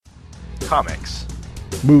Comics.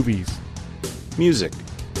 Movies. Music.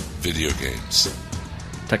 Video games.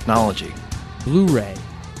 Technology. Blu-ray.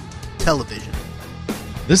 Television.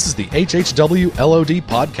 This is the HHW LOD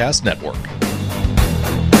Podcast Network.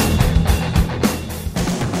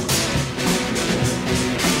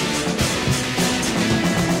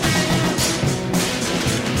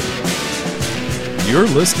 You're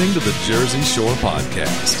listening to the Jersey Shore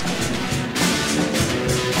Podcast.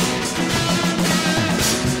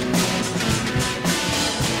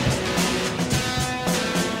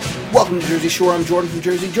 Welcome to Jersey Shore. I'm Jordan from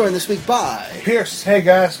Jersey, joined this week by Pierce. Hey,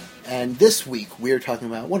 guys. And this week we're talking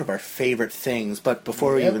about one of our favorite things. But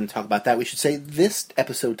before we even talk about that, we should say this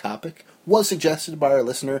episode topic was suggested by our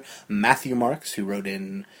listener, Matthew Marks, who wrote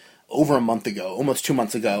in over a month ago, almost 2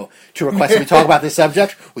 months ago, to request that we talk about this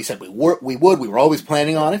subject. We said we would. We were always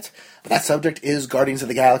planning on it. But that subject is Guardians of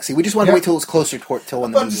the Galaxy. We just wanted to wait till it was closer till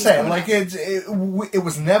when the movie was coming out. It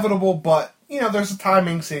was inevitable, but, you know, there's a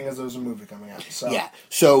timing, seeing as there was a movie coming out. So. Yeah.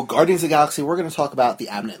 So, Guardians of the Galaxy, we're going to talk about the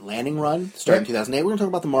Abnett Landing run, starting in 2008. We're going to talk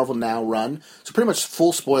about the Marvel Now run. So, pretty much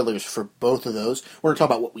full spoilers for both of those. We're going to talk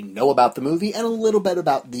about what we know about the movie and a little bit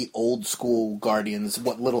about the old school Guardians,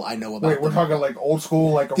 what little I know about them. Wait, we're talking like old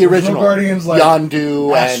school, like the original Guardians, like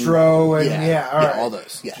Yondu Astro, all right. all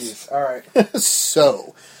those, yes. Jeez, all right.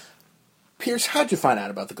 So, Pierce, how'd you find out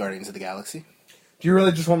about the Guardians of the Galaxy? Do you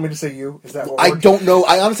really just want me to say you? Is that what I don't know.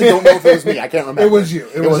 I honestly don't know if it was me. I can't remember. It was you.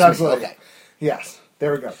 It was absolutely me. Okay. Yes.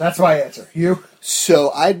 There we go. That's my answer. You? So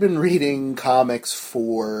I'd been reading comics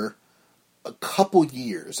for a couple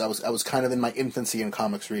years. I was kind of in my infancy in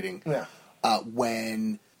comics reading. Yeah.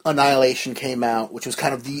 When Annihilation came out, which was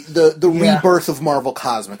kind of the rebirth of Marvel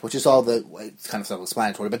Cosmic, which is all it's kind of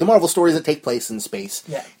self-explanatory, but the Marvel stories that take place in space.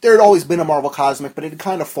 Yeah. There had always been a Marvel Cosmic, but it had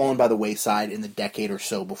kind of fallen by the wayside in the decade or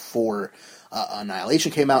so before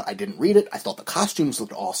Annihilation came out. I didn't read it. I thought the costumes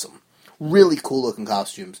looked awesome. Really cool-looking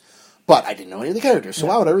costumes. But I didn't know any of the characters, so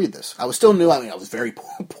why would I read this? I was still new. I mean, I was very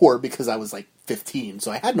poor because I was like 15,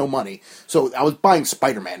 so I had no money. So I was buying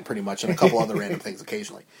Spider-Man pretty much and a couple other random things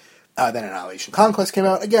occasionally. Then Annihilation Conquest came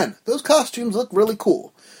out. Again, those costumes look really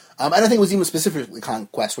cool. And I think it was even specifically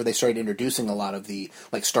Conquest where they started introducing a lot of the,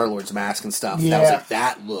 like, Star-Lord's mask and stuff. Yeah. That was like,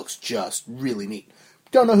 that looks just really neat.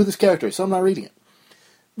 Don't know who this character is, so I'm not reading it.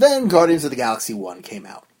 Then Guardians of the Galaxy 1 came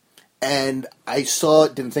out. And I saw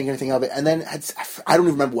it, didn't think anything of it, and then I don't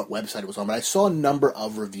even remember what website it was on, but I saw a number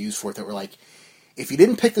of reviews for it that were like, if you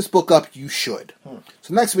didn't pick this book up, you should.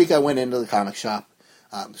 So next week I went into the comic shop,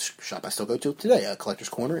 shop I still go to today, Collector's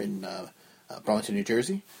Corner in Burlington, New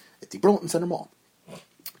Jersey, at the Burlington Center Mall.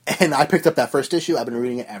 And I picked up that first issue. I've been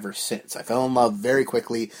reading it ever since. I fell in love very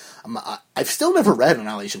quickly. I've still never read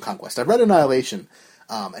Annihilation Conquest. I've read Annihilation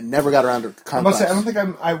and never got around to Conquest. I must say, I don't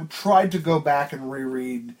think I tried to go back and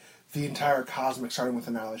reread the entire Cosmic, starting with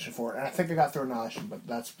Annihilation 4. And I think I got through Annihilation, but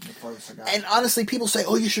that's the furthest I got. And honestly, people say,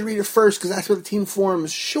 oh, you should read it first, because that's where the team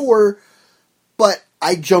forms. Sure, but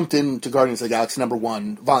I jumped into Guardians of the Galaxy number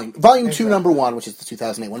 1, Volume 2, number 1, which is the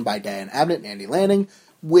 2008 one by Dan Abnett and Andy Lanning,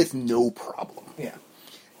 with no problem. Yeah.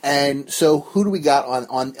 And so, who do we got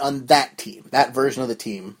on that team, that version of the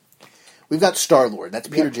team? We've got Star-Lord. That's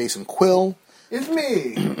Peter Jason Quill. It's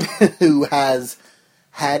me! Who has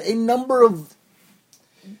had a number of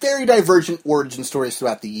very divergent origin stories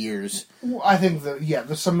throughout the years. I think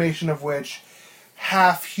the summation of which,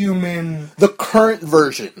 half human. The current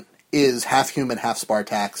version is half human, half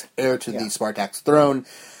Spartax, heir to the Spartax throne.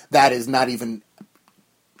 That is not even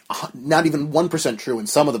 1% true in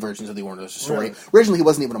some of the versions of the origin story. Really? Originally, he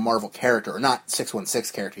wasn't even a Marvel character, or not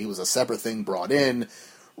 616 character. He was a separate thing brought in,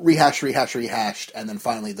 rehashed, and then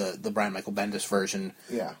finally the Brian Michael Bendis version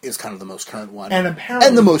is kind of the most current one. And apparently,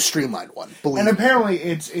 and the most streamlined one, and apparently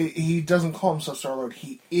he doesn't call himself Star-Lord,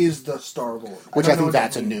 he is the Star-Lord. Which I think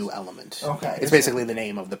that's a new element. Okay. It's basically the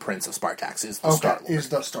name of the Prince of Spartax, is the Star-Lord. Is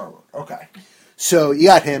the Star-Lord, okay. So, you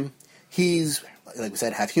got him. He's, like we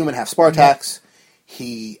said, half human, half Spartax.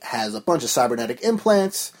 He has a bunch of cybernetic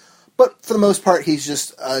implants, but for the most part, he's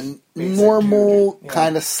just a normal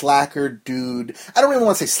kind of slacker dude. I don't even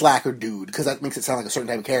want to say slacker dude, because that makes it sound like a certain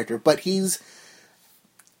type of character, but he's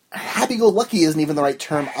happy-go-lucky isn't even the right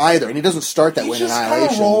term either, and he doesn't start that way in Annihilation. Just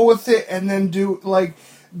kind of roll with it and then do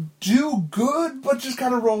good, but just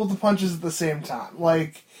kind of roll with the punches at the same time.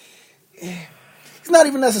 He's not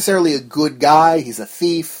even necessarily a good guy. He's a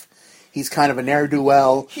thief. He's kind of a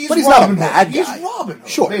ne'er-do-well, but he's Robin not a bad Hood. guy. He's Robin Hood,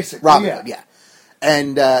 sure, basically. Robin Hood, yeah.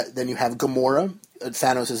 And then you have Gamora,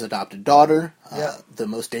 Thanos' adopted daughter, the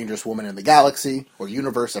most dangerous woman in the galaxy, or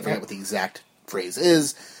universe, I forget what the exact phrase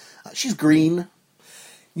is. She's green.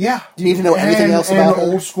 Yeah. Do you need to know anything else about her?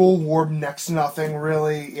 And old school wore next to nothing,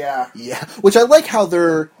 really, yeah. Yeah, which I like how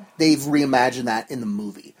they've reimagined that in the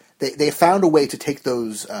movie. They found a way to take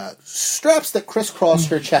those straps that crisscross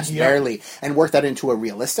her chest barely and work that into a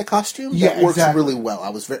realistic costume that works really well. I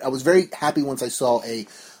was very happy once I saw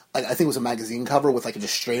I think it was a magazine cover with like a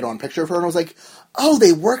just straight on picture of her, and I was like, oh,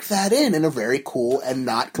 they worked that in a very cool and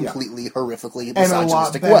not completely horrifically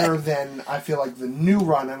misogynistic way. And a lot better than, I feel like, the new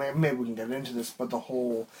run, and maybe we can get into this, but the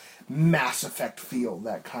whole Mass Effect feel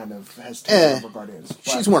that kind of has taken over Guardians. But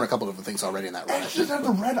she's worn a couple of different things already in that run. And she just had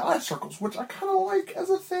the red eye circles, which I kind of like as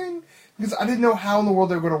a thing, because I didn't know how in the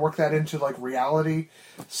world they were going to work that into, like, reality,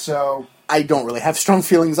 so... I don't really have strong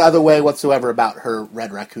feelings either way whatsoever about her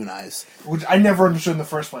red raccoon eyes. Which I never understood in the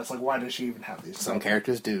first place. Like, why does she even have these? Some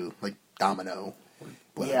characters do, like Domino.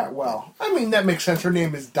 Yeah, well, I mean, that makes sense. Her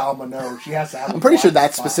name is Domino. She has to have I'm pretty sure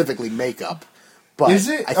that's specifically makeup. But is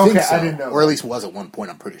it? I think okay, so. I didn't know. Or at least was at one point,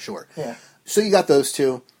 I'm pretty sure. Yeah. So you got those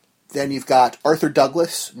two. Then you've got Arthur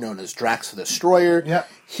Douglas, known as Drax the Destroyer. Yep.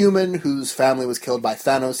 Human, whose family was killed by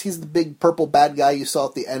Thanos. He's the big purple bad guy you saw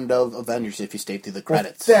at the end of Avengers if you stayed through the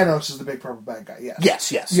credits. Well, Thanos is the big purple bad guy, yes.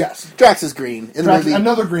 Yes. Drax is green. In the movie,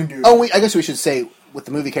 another green dude. Oh, I guess we should say, with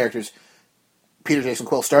the movie characters, Peter Jason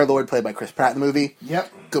Quill, Star-Lord, played by Chris Pratt in the movie. Yep.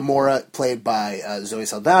 Gamora, played by Zoe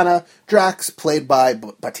Saldana. Drax, played by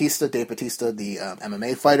Dave Bautista, the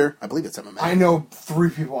MMA fighter. I believe it's MMA. I know 3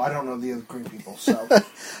 people. I don't know the other green people, so...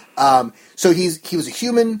 So he was a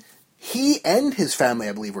human. He and his family,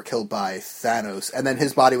 I believe, were killed by Thanos, and then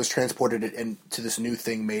his body was transported into this new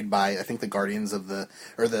thing made by, I think, the Guardians of the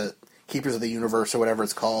Keepers of the Universe, or whatever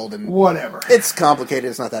it's called. And whatever. It's complicated.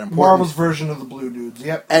 It's not that important. Marvel's version of the Blue Dudes.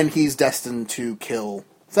 Yep. And he's destined to kill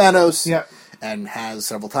Thanos. Yep. And has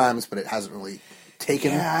several times, but it hasn't really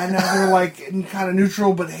taken. Yeah, I know they're like kind of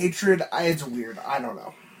neutral, but hatred. It's weird. I don't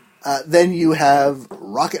know. Then you have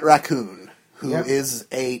Rocket Raccoon, who is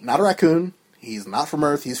not a raccoon. He's not from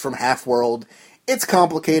Earth. He's from Half-World. It's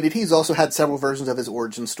complicated. He's also had several versions of his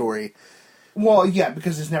origin story. Well, yeah,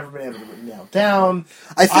 because he's never been able to get nailed down.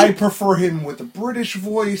 I prefer him with a British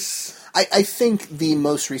voice. I think the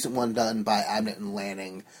most recent one done by Abnett and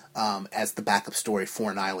Lanning as the backup story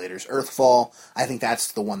for Annihilator's Earthfall, I think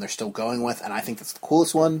that's the one they're still going with, and I think that's the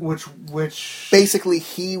coolest one. Which... Basically,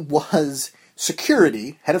 he was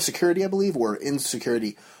security, head of security, I believe, or in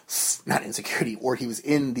security... Not in security, or he was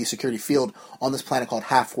in the security field on this planet called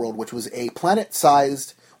Half-World, which was a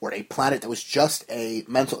planet-sized, or a planet that was just a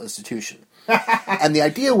mental institution. And the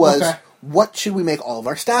idea was, what should we make all of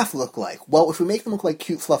our staff look like? Well, if we make them look like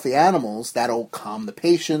cute, fluffy animals, that'll calm the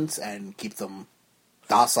patients and keep them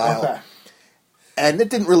docile. Okay. And it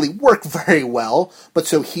didn't really work very well, but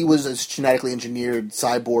so he was a genetically engineered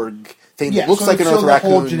cyborg thing that looks like an Earth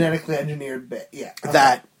raccoon. The whole genetically engineered bit,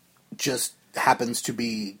 that just happens to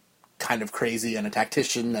be kind of crazy and a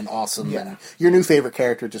tactician and awesome and your new favorite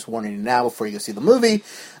character, just warning you now before you go see the movie,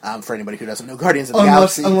 for anybody who doesn't know Guardians of the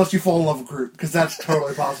Galaxy. Unless you fall in love with Groot, because that's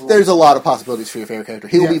totally possible. There's a lot of possibilities for your favorite character.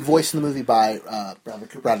 He will be voiced in the movie by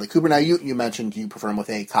Bradley Cooper. Now, you mentioned you prefer him with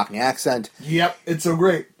a Cockney accent. Yep, it's so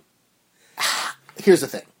great. Here's the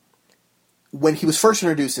thing. When he was first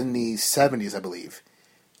introduced in the 70s, I believe,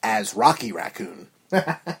 as Rocky Raccoon,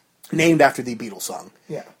 named after the Beatles song,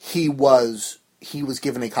 he was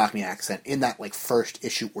given a Cockney accent in that first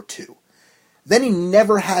issue or two. Then he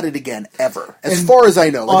never had it again, ever. As far as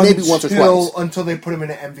I know. Maybe once or twice. Until they put him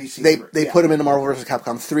into MVC. They put him into Marvel vs.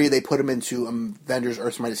 Capcom 3. They put him into Avengers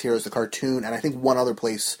Earth's Mightiest Heroes, the cartoon, and I think one other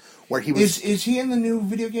place where he was... Is he in the new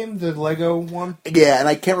video game, the Lego one? Yeah, and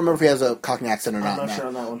I can't remember if he has a Cockney accent or not. I'm not sure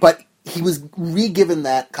on that one. But he was re-given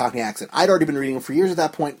that Cockney accent. I'd already been reading him for years at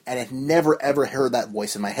that point, and had never, ever heard that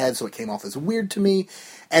voice in my head, so it came off as weird to me.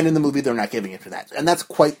 And in the movie, they're not giving it for that. And that's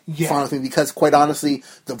quite fun with me, because, quite honestly,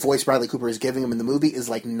 the voice Bradley Cooper is giving him in the movie is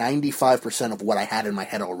 95% of what I had in my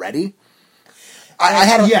head already. I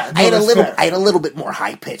had a little bit more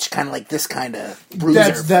high pitch, kind of like this kind of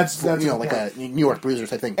bruiser. That's like a New York bruiser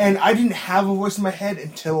type thing. And I didn't have a voice in my head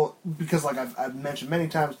until, because I've mentioned many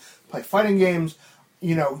times, play fighting games.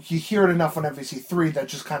 You hear it enough on MVC3 that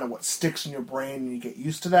just kind of what sticks in your brain, and you get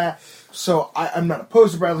used to that. So I'm not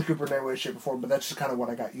opposed to Bradley Cooper in any way, shape, or form, but that's just kind of what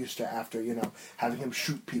I got used to after, having him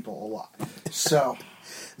shoot people a lot. So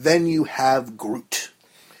then you have Groot.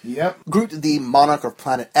 Yep. Groot, the monarch of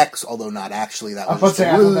Planet X, although not actually. That was I thought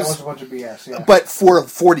that was a bunch of BS, yeah. But for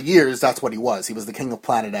 40 years, that's what he was. He was the king of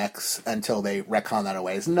Planet X until they retconned that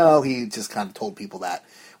away. No, he just kind of told people that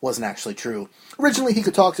wasn't actually true. Originally, he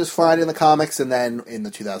could talk just fine in the comics, and then in the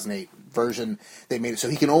 2008 version, they made it so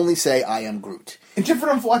he can only say, I am Groot. In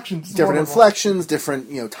different inflections. Different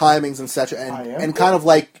timings and such. And kind of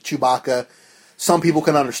like Chewbacca, some people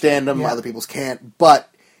can understand him, other people can't, but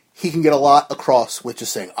he can get a lot across with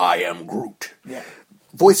just saying, I am Groot. Yeah.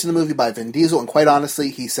 voiced in the movie by Vin Diesel, and quite honestly,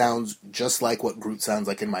 he sounds just like what Groot sounds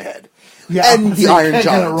like in my head. Yeah, and the Iron can't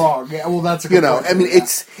Giant. Get it wrong. Yeah, well, that's a good point. I mean, Yeah.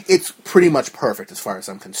 it's pretty much perfect as far as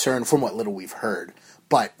I'm concerned from what little we've heard.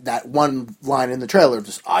 But that one line in the trailer,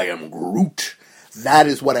 just "I am Groot," that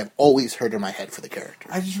is what I've always heard in my head for the character.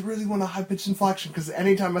 I just really want a high pitched inflection because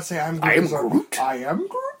anytime I say I'm Groot, I am it's like, Groot. I am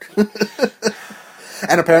Groot.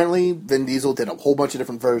 And apparently, Vin Diesel did a whole bunch of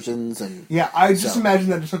different versions. And Yeah, I just So- imagine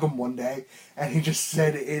that it took him one day, and he just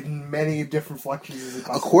said it in many different flexions. As he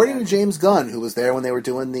possibly according to can. James Gunn, who was there when they were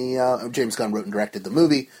doing the James Gunn wrote and directed the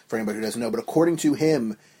movie. For anybody who doesn't know, but according to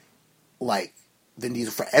him, like Vin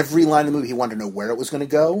Diesel, for every line of the movie, he wanted to know where it was going to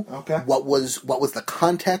go. Okay. What was the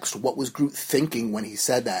context? What was Groot thinking when he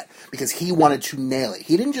said that? Because he wanted to nail it.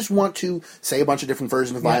 He didn't just want to say a bunch of different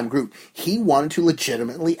versions of I Am Groot. He wanted to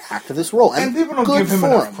legitimately act this role. And people don't good give him for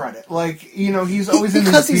enough credit. Like, he's always in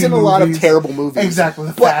because these he's in a B lot of movies. terrible movies. Exactly,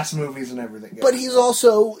 the But- fast movies and everything. Yeah. But he's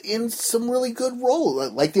also in some really good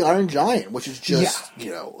roles, like the Iron Giant, which is just,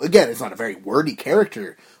 again, it's not a very wordy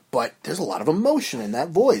character, but there's a lot of emotion in that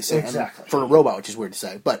voice. And Exactly. for a robot, which is weird to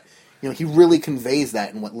say. But, he really conveys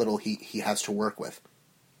that in what little he has to work with.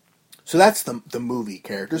 So that's the movie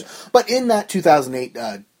characters. But in that 2008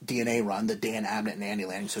 DNA run, the Dan Abnett and Andy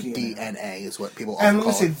Lanning, so DNA is what people And often let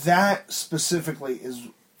me call say, it. that specifically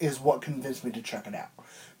is what convinced me to check it out.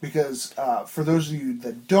 Because for those of you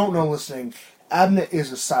that don't know listening, Abnett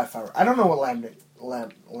is a sci-fi. I don't know what Lanning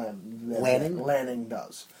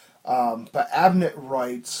does. But Abnett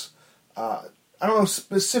writes, I don't know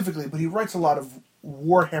specifically, but he writes a lot of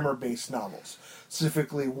Warhammer-based novels.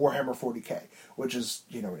 Specifically Warhammer 40k, which is,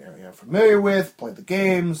 an area I'm familiar with, played the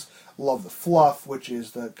games, love the fluff, which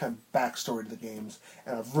is the kind of backstory to the games.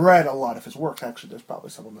 And I've read a lot of his work. Actually, there's probably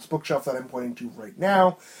some on this bookshelf that I'm pointing to right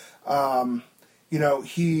now.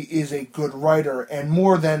 He is a good writer, and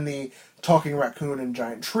more than the talking raccoon and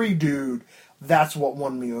giant tree dude, that's what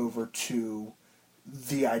won me over to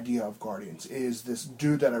the idea of Guardians, is this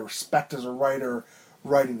dude that I respect as a writer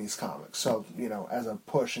writing these comics. So, as a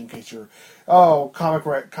push in case you're,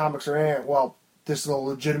 comics are in, well, this is a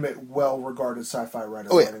legitimate, well-regarded sci-fi writer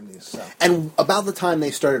writing these. So. And about the time they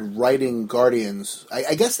started writing Guardians,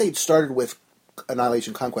 I guess they'd started with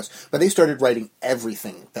Annihilation Conquest, but they started writing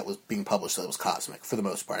everything that was being published that was cosmic, for the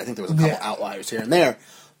most part. I think there was a couple outliers here and there,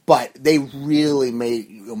 but they really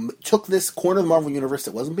took this corner of the Marvel Universe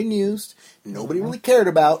that wasn't being used, nobody really cared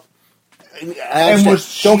about, and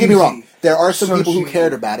was don't get me cheesy. wrong, there are some So people who cheesy.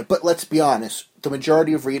 cared about it, but let's be honest, the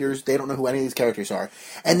majority of readers, they don't know who any of these characters are,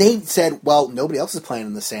 and they said, well, nobody else is playing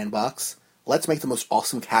in the sandbox, let's make the most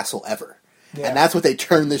awesome castle ever. Yeah. And that's what they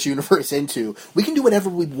turned this universe into. We can do whatever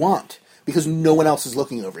we want, because no one else is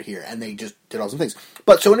looking over here, and they just did awesome things.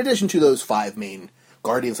 But so in addition to those 5 main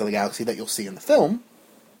Guardians of the Galaxy that you'll see in the film,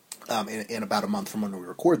 in about a month from when we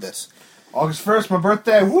record this, August 1st, my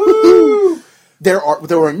birthday, woo! there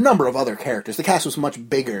were a number of other characters. The cast was much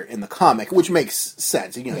bigger in the comic, which makes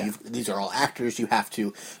sense. These are all actors. You have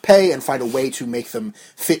to pay and find a way to make them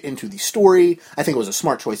fit into the story. I think it was a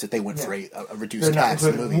smart choice that they went for a reduced They're not cast in the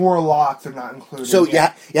including movie. Warlock, they're not including... So you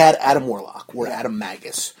had Adam Warlock, or Adam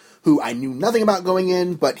Magus, who I knew nothing about going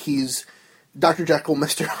in, but he's Dr. Jekyll,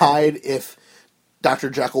 Mr. Hyde, if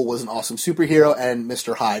Dr. Jekyll was an awesome superhero, and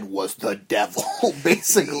Mr. Hyde was the devil,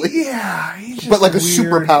 basically. Yeah, he's just But like a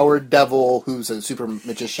weird. superpowered devil who's a super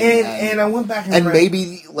magician. And I went back and read...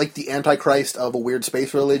 maybe like the Antichrist of a weird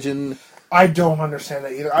space religion. I don't understand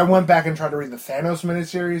that either. I went back and tried to read the Thanos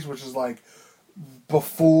miniseries, which is like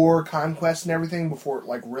before Conquest and everything, before it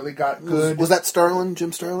like really got good. Was that Starlin?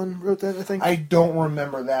 Jim Starlin wrote that, I think? I don't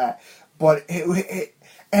remember that, but it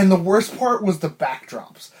and the worst part was the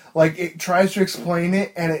backdrops. Like, it tries to explain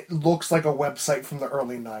it, and it looks like a website from the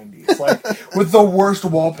early 90s. Like, with the worst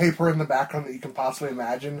wallpaper in the background that you can possibly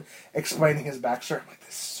imagine, explaining his backstory. I'm like,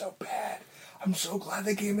 this is so bad. I'm so glad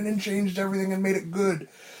they came in and changed everything and made it good.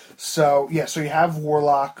 So, so you have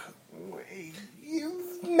Warlock,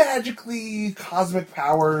 magically cosmic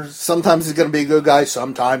powers. Sometimes he's going to be a good guy,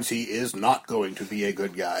 sometimes he is not going to be a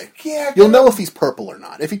good guy. Yeah, You'll know if he's purple or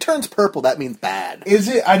not. If he turns purple, that means bad. Is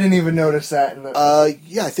it? I didn't even notice that. In the,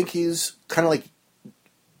 Yeah, I think he's kind of like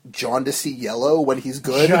jaundicey yellow when he's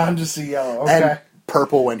good, John to see yellow. Okay. and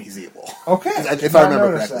purple when he's evil. Okay. If I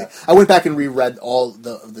remember correctly. I went back and reread all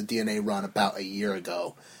the DNA run about a year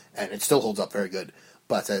ago, and it still holds up very good.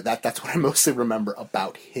 But that's what I mostly remember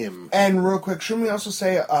about him. And real quick, shouldn't we also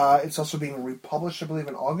say it's also being republished, I believe,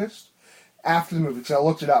 in August? After the movie, because I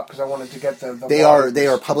looked it up because I wanted to get the They volumes.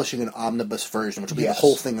 are publishing an omnibus version, which will be the Yes.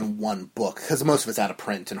 whole thing in one book, because most of it's out of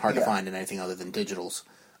print and hard to Yeah. find in anything other than digitals.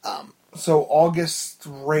 So August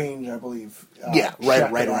range, I believe. Yeah, check right it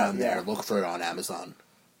out, around yeah. there. Look for it on Amazon.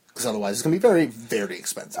 because otherwise it's going to be very, very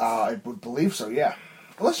expensive. I would believe so, yeah.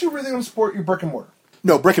 Unless you're really going to support your brick and mortar.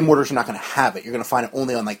 No, brick and mortars are not going to have it. You're going to find it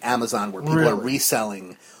only on like Amazon, where people are Really?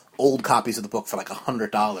 reselling old copies of the book for like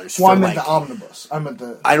 $100. Well, I for, meant like, the omnibus. I meant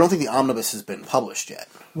the... I don't think the omnibus has been published yet.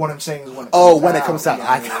 What I'm saying is when it comes Oh, out. when it comes out.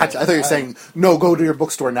 Yeah, I got you. I thought you were saying, no, go to your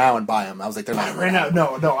bookstore now and buy them. I was like, they're not. Right now,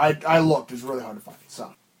 no, I looked. It's really hard to find.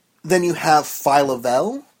 So. Then you have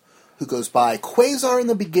Phyla-Vell, who goes by Quasar in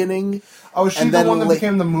the beginning. Oh, is she and the then one that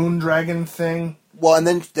became the moon dragon thing? Well, and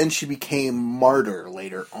then she became Martyr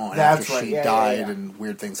later on. That's after right, she yeah, died yeah. and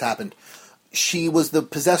weird things happened. She was the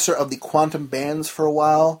possessor of the quantum bands for a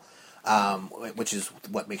while, which is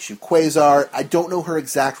what makes you Quasar. I don't know her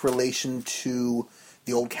exact relation to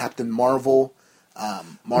the old Captain Marvel,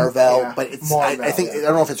 Marvel, Yeah, but it's Marvel, I think yeah. I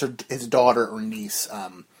don't know if it's his daughter or niece.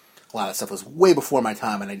 A lot of stuff was way before my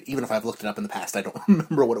time, and even if I've looked it up in the past, I don't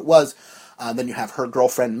remember what it was. Then you have her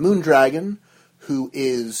girlfriend Moondragon, who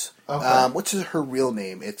is what's her real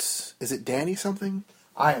name? Is it Danny something?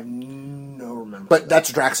 I have no remember. But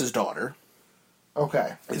that's Drax's daughter.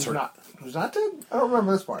 Okay. It's Who's her- not dead? I don't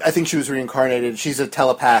remember this part. I think she was reincarnated. She's a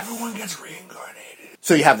telepath. Everyone gets reincarnated.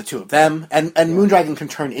 So you have the two of them, and Moondragon can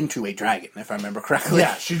turn into a dragon, if I remember correctly.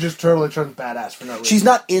 Yeah, she just totally turns badass for no reason. She's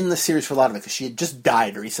not in the series for a lot of it, because she had just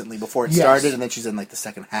died recently before it Yes. started, and then she's in like the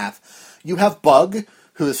second half. You have Bug,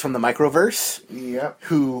 who is from the Microverse, Yep.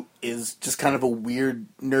 who is just kind of a weird,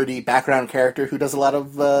 nerdy background character who does a lot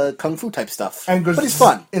of kung fu type stuff. And goes but he's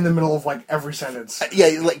fun. in the middle of like every sentence. Yeah,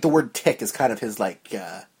 like the word tick is kind of his like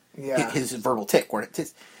Yeah. his verbal tick, where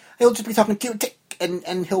he'll just be talking to tick,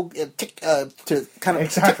 and he'll tick to kind of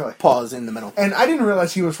Exactly. tick, pause in the middle. And I didn't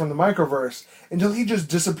realize he was from the Microverse until he just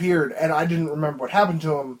disappeared, and I didn't remember what happened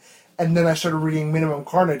to him. And then I started reading Minimum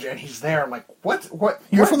Carnage, and he's there. I'm like, what?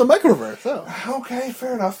 You're what? from the Microverse, oh. Okay,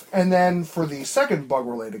 fair enough. And then for the second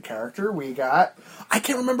bug-related character, we got... I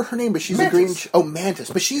can't remember her name, but she's Mantis. a green... Mantis.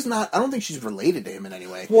 But she's not... I don't think she's related to him in any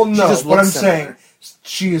way. Well, She no, just but I'm looks similar. saying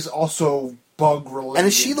she is also bug-related. And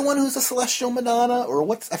is she the one who's a celestial Madonna? Or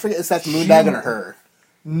what's... I forget, is that Moondragon or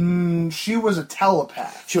her? She was a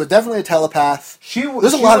telepath. She was definitely a telepath. There's a she lot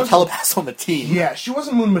of wasn't- telepaths on the team. Yeah, she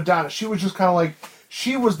wasn't Moon Madonna. She was just kind of like...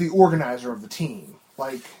 She was the organizer of the team.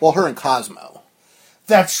 Like... Well, her and Cosmo.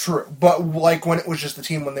 That's true, but like when it was just the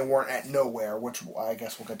team when they weren't at nowhere, which I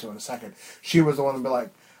guess we'll get to in a second, she was the one to be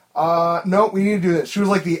like, no, we need to do this. She was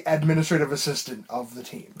like the administrative assistant of the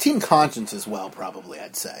team. Team Conscience as well, probably,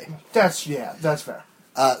 I'd say. That's fair.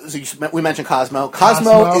 We mentioned Cosmo.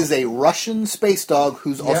 Cosmo is a Russian space dog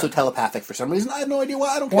who's also telepathic for some reason. I have no idea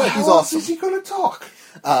why. I don't care. Well, He's how else awesome. is he going to talk?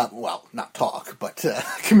 Well, not talk, but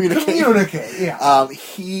communicate. Communicate, yeah.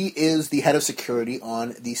 He is the head of security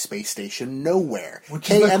on the space station Nowhere.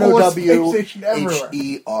 Which is the coolest space station everywhere.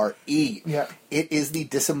 KNOWHERE. Yeah. It is the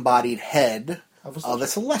disembodied head Of of a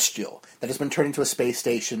celestial that has been turned into a space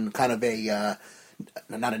station, kind of a,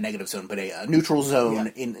 not a negative zone, but a neutral zone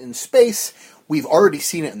in space. We've already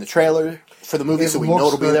seen it in the trailer for the movie, It so we know looks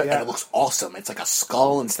it'll be good, there, yeah. and it looks awesome. It's like a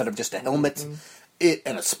skull instead of just a helmet. Mm-hmm.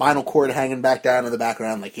 And a spinal cord hanging back down in the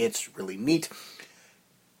background. Like, it's really neat.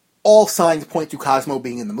 All signs point to Cosmo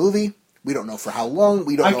being in the movie. We don't know for how long.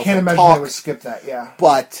 We don't know I if can't he'll imagine talk, they would skip that, yeah.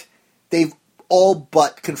 but they've all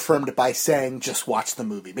but confirmed it by saying, just watch the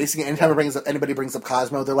movie. Basically, anytime anybody brings up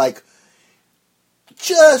Cosmo, they're like,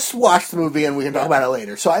 just watch the movie and we can talk about it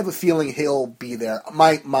later. So I have a feeling he'll be there.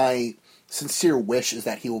 My sincere wish is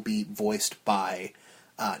that he will be voiced by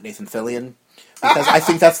Nathan Fillion, because I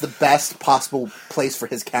think that's the best possible place for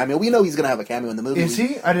his cameo. We know he's going to have a cameo in the movie. Is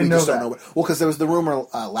he? I didn't we know just that. Don't know. Well, because there was the rumor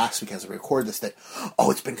last week as we record this that,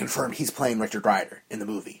 it's been confirmed he's playing Richard Rider in the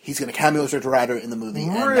movie. He's going to cameo as Richard Rider in the movie.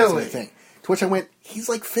 And that's Really? the thing. To which I went, he's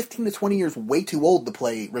like 15 to 20 years way too old to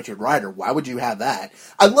play Richard Rider. Why would you have that?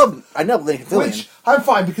 I know Nathan Fillion. Which, I'm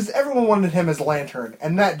fine, because everyone wanted him as Lantern,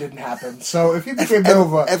 and that didn't happen. So if he became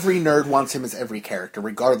Nova... Every nerd wants him as every character,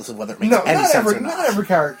 regardless of whether it makes No, any sense or not every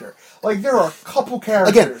character. Like, there are a couple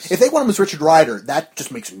characters... Again, if they want him as Richard Rider, that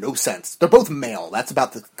just makes no sense. They're both male. That's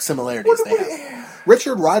about the similarities they have.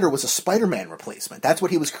 Richard Rider was a Spider-Man replacement. That's what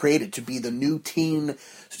he was created, to be the new teen,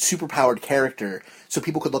 superpowered character, so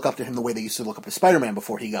people could look up to him the way they used to look up to Spider-Man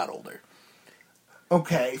before he got older.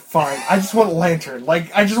 Okay, fine. I just want Lantern.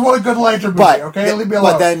 Like, I just want a good Lantern movie, okay? Leave me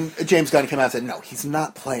alone. But then James Gunn came out and said, no, he's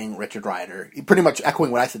not playing Richard Rider. Pretty much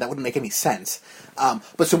echoing what I said. That wouldn't make any sense.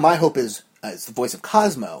 But so my hope is the voice of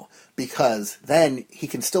Cosmo, because then he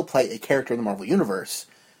can still play a character in the Marvel Universe,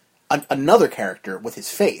 another character with his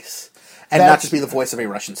face, and not just be the voice of a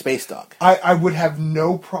Russian space dog. I would have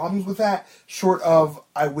no problems with that, short of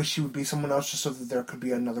I wish he would be someone else just so that there could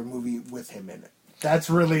be another movie with him in it. That's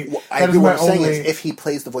really... What that is I'm my saying only... is, if he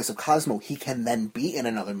plays the voice of Cosmo, he can then be in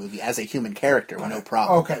another movie as a human character, no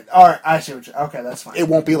problem. Okay, alright, I see what you... Okay, that's fine. It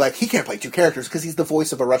won't be like, he can't play two characters, because he's the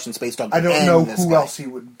voice of a Russian space dog. I don't and know this who guy. else he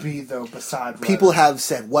would be, though, besides... People Leonard. have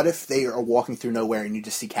said, what if they are walking through nowhere and you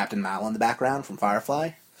just see Captain Mal in the background from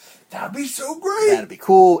Firefly? That'd be so great! That'd be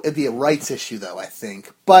cool. It'd be a rights issue, though, I think.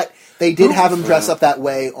 But they did have him dress up that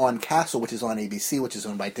way on Castle, which is on ABC, which is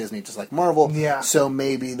owned by Disney, just like Marvel. Yeah. So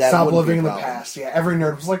maybe that Stop wouldn't living be a in the problem. past. Yeah, every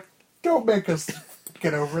nerd was like, don't make us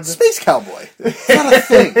get over this. Space Cowboy. It's not a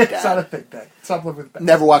thing, Dad. It's not a thing, Dad. Stop living in the past.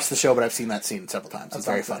 Never watched the show, but I've seen that scene several times. It's That's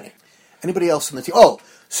very awesome. funny. Anybody else on the team? Oh,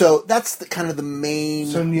 so that's kind of the main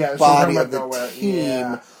body we're of the nowhere. team.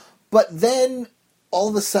 Yeah. But then, all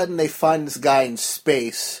of a sudden, they find this guy in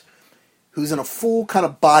space who's in a full kind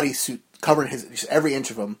of bodysuit covering just every inch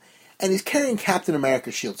of him, and he's carrying Captain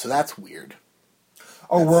America's shield, so that's weird.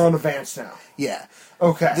 Oh, we're on Advance now. Yeah.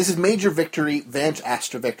 Okay. This is Major Victory, Vance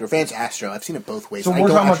Astro Victor. Vance Astro, I've seen it both ways. so I we're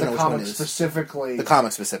don't talking about actually the know which one comics is. specifically. The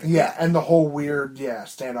comic specific. Yeah, and the whole weird,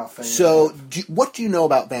 standoff thing. So, what do you know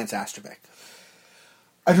about Vance Astrovik?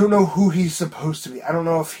 I don't know who he's supposed to be. I don't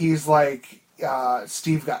know if he's like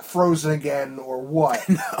Steve got frozen again or what.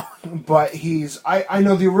 No. But I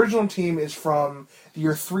know the original team is from the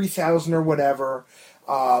year 3000 or whatever.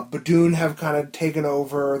 Badoon have kind of taken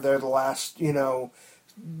over. They're the last,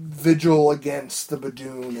 vigil against the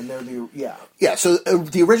Badoon, and they're Yeah, so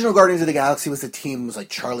the original Guardians of the Galaxy was the team was like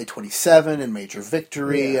Charlie 27 and Major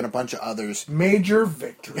Victory and a bunch of others. Major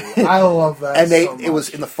Victory. I love that. And so it was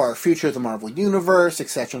much. in the far future of the Marvel Universe,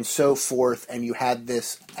 etc. and so forth, and you had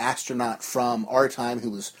this astronaut from our time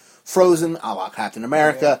who was frozen, a la Captain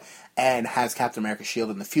America, and has Captain America's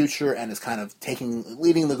shield in the future, and is kind of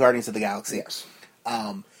leading the Guardians of the Galaxy. Yes.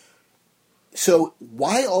 So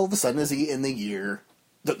why all of a sudden is he in the year,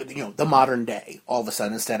 the modern day, all of a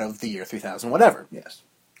sudden, instead of the year 3000, whatever? Yes.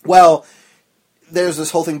 Well, there's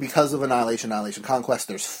this whole thing because of Annihilation, Conquest,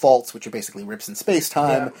 there's faults, which are basically rips in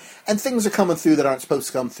space-time, and things are coming through that aren't supposed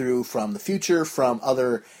to come through from the future, from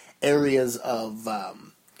other areas of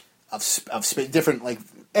different,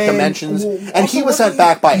 dimensions. And he was sent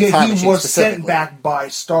back by a time machine, he was specifically. sent back by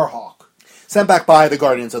Starhawk. Sent back by the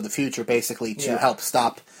Guardians of the Future, basically, to Yeah. help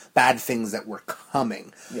stop bad things that were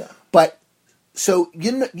coming. Yeah. But, so,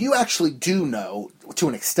 you actually do know, to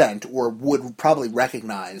an extent, or would probably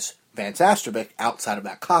recognize Vance Astrovik outside of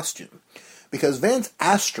that costume. Because Vance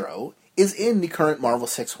Astro is in the current Marvel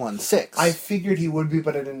 616. I figured he would be,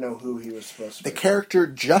 but I didn't know who he was supposed to be. The character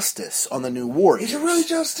Justice on the New Warriors. Is it really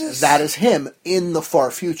Justice? That is him in the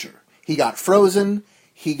far future. He got frozen,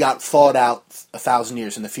 he got thawed out 1,000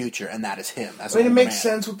 years in the future, and that is him. As I mean, an it old makes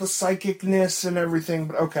man. sense with the psychicness and everything,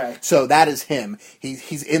 but okay. So that is him.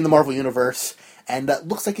 He's in the Marvel Universe, and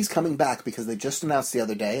looks like he's coming back because they just announced the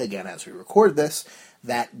other day, again as we record this,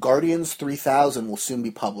 that Guardians 3000 will soon be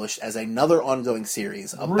published as another ongoing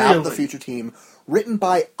series about Really? the future team, written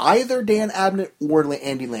by either Dan Abnett or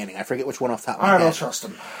Andy Lanning. I forget which one off the top of my Alright, head. I'll trust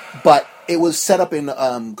him. But it was set up in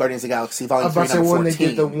Guardians of the Galaxy I Volume was 3, about to say number when they 14.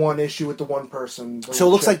 did the one issue with the one person. So it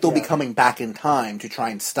looks like they'll be yeah. coming back in time to try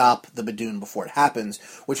and stop the Badoon before it happens,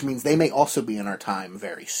 which means they may also be in our time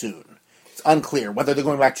very soon. It's unclear whether they're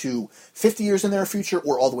going back to 50 years in their future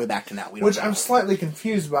or all the way back to now. We don't Which know. I'm slightly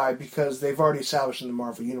confused by because they've already established in the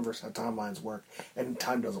Marvel Universe how timelines work, and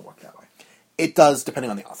time doesn't work that way. It does,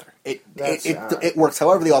 depending on the author. It works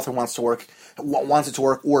however the author wants it to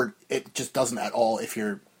work, or it just doesn't at all if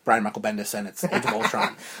you're Brian Michael Bendis and it's Age of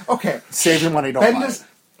Ultron. Okay. Save your money, don't buy Bendis. it.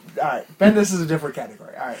 Alright, Bendis is a different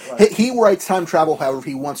category. Alright. He writes time travel however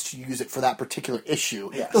he wants to use it for that particular issue.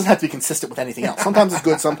 Yes. It doesn't have to be consistent with anything else. Sometimes it's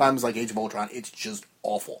good, sometimes like Age of Ultron, it's just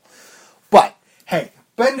awful. But Hey,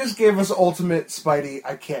 Bendis gave us Ultimate Spidey.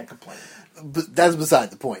 I can't complain. that's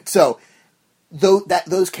beside the point. So,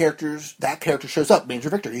 that character shows up, Major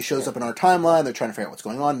Victor. He shows up in our timeline. They're trying to figure out what's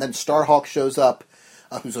going on. Then Starhawk shows up,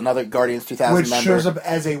 who's another Guardians 2000 Which member. shows up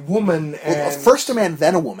as a woman and Well, first a man,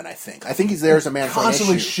 then a woman. I think he's there as a man for an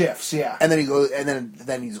constantly issue. shifts. Yeah. And then he goes, and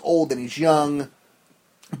then he's old, then he's young.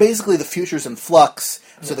 Basically, the future's in flux.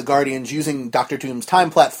 So the Guardians, using Doctor Doom's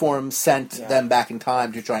time platform, sent them back in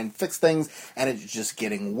time to try and fix things, and it's just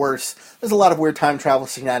getting worse. There's a lot of weird time travel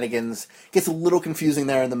shenanigans. Gets a little confusing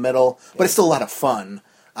there in the middle, but it's still a lot of fun.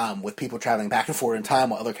 With people traveling back and forth in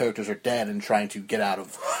time while other characters are dead and trying to get out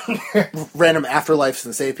of random afterlives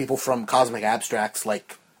and save people from cosmic abstracts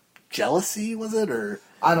like jealousy, was it? Or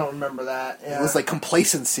I don't remember that. Yeah. it was like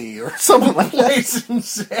complacency or something like that.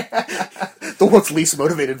 Complacency. The world's least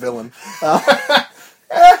motivated villain. I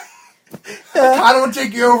don't want to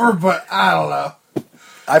take you over, but I don't know.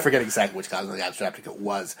 I forget exactly which cosmic abstract it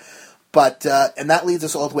was. But, and that leads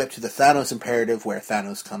us all the way up to the Thanos imperative, where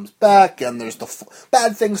Thanos comes back, and there's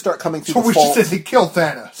bad things start coming through So the we fault, should say they kill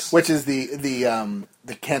Thanos. which is the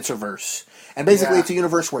Cancerverse. And basically it's a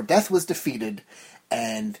universe where death was defeated,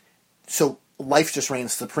 and so life just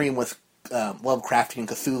reigns supreme with Lovecraftian and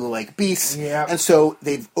Cthulhu-like beasts, Yeah. and so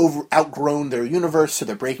they've outgrown their universe, so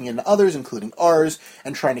they're breaking into others, including ours,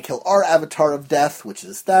 and trying to kill our avatar of death, which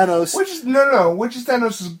is Thanos. Which is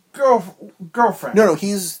Thanos' girlfriend. No,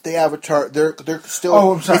 he's the avatar. They're still.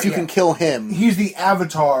 Oh, I'm sorry, if you yeah. can kill him, He's the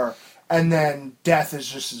Avatar, and then Death is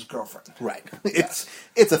just his girlfriend. right? It's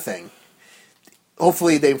a thing.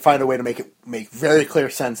 Hopefully, they find a way to make very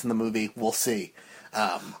clear sense in the movie. We'll see.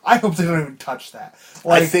 I hope they don't even touch that.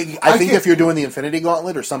 I think if you're doing the Infinity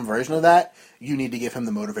Gauntlet or some version of that, you need to give him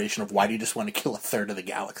the motivation of why do you just want to kill a third of the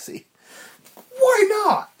galaxy? Why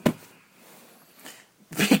not?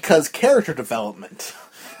 Because character development.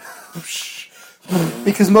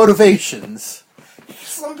 Because motivations.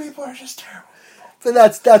 Some people are just terrible.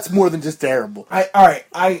 But that's more than just terrible.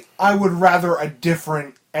 I would rather a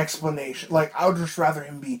different explanation. Like, I would just rather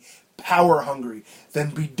him be power hungry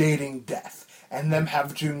than be dating Death. And them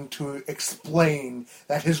having to explain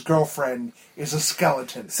that his girlfriend is a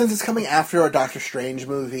skeleton. Since it's coming after our Doctor Strange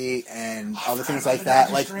movie and other things like about that,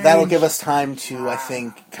 Doctor like Strange. that'll give us time to, I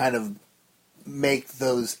think, kind of make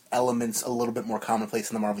those elements a little bit more commonplace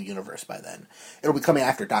in the Marvel Universe by then. It'll be coming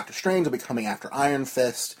after Doctor Strange, it'll be coming after Iron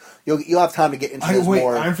Fist. You'll have time to get into those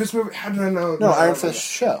more... Iron Fist movie? How did I know? No, Iron Fist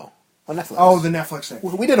show on Netflix. Oh, the Netflix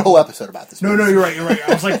thing. We did a whole episode about this No, movie. you're right.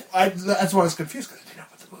 I was like, that's why I was confused, because I didn't know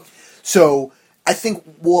about the movie. So, I think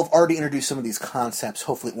we'll have already introduced some of these concepts.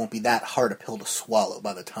 Hopefully it won't be that hard a pill to swallow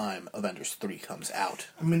by the time Avengers 3 comes out.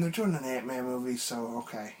 I mean, they're doing an Ant-Man movie, so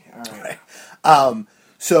okay. Alright.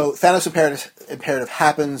 So, Thanos imperative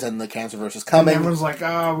happens, and the Cancerverse is And coming. everyone's like,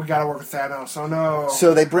 oh, we gotta work with Thanos, oh no.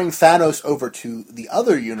 So they bring Thanos over to the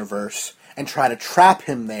other universe and try to trap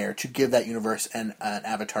him there to give that universe an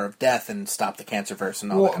avatar of death and stop the Cancerverse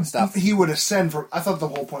and all that kind of stuff. He would ascend from... I thought the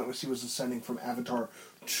whole point was he was ascending from Avatar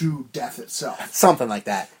to Death itself. Something like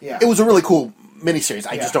that. Yeah. It was a really cool miniseries.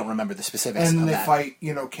 I Yeah. just don't remember the specifics And of they that. fight,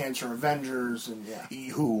 Cancer Avengers, and yeah.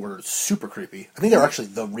 Who were super creepy. I think they were actually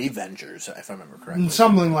the Revengers, if I remember correctly. And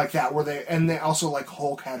something like that, where they also, like,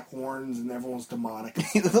 Hulk had horns and everyone's demonic.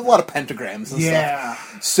 There's a lot of pentagrams and Yeah.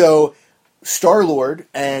 stuff. So, Star-Lord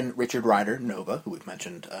and Richard Rider, Nova, who we've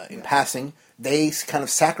mentioned in passing, they kind of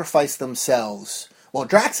sacrifice themselves. Well,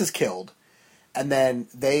 Drax is killed, and then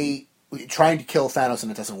they trying to kill Thanos,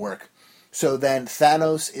 and it doesn't work. So then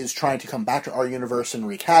Thanos is trying to come back to our universe and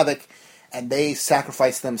wreak havoc, and they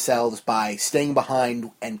sacrifice themselves by staying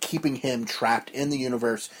behind and keeping him trapped in the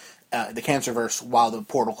universe, the Cancerverse, while the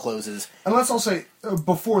portal closes. And let's also say,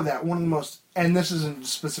 before that, one of the most, and this isn't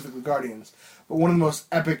specifically Guardians, but one of the most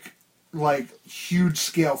epic, like,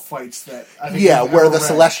 huge-scale fights that I think Yeah, we've where ever the read.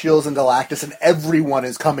 Celestials and Galactus and everyone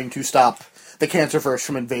is coming to stop the Cancerverse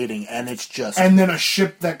from invading, and it's just... And then a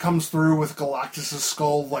ship that comes through with Galactus'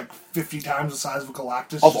 skull, like, 50 times the size of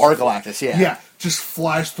Galactus. of our Galactus, yeah. Yeah, just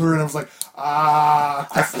flies through, and I was like,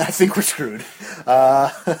 crap. I think we're screwed.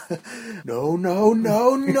 No.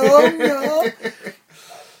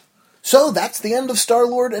 So, that's the end of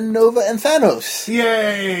Star-Lord and Nova and Thanos.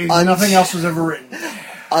 Yay! Nothing else was ever written.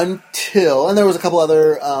 Until... And there was a couple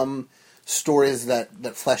other stories that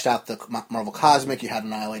fleshed out the Marvel Cosmic. You had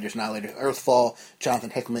Annihilators, Earthfall, Jonathan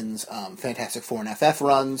Hickman's Fantastic Four and FF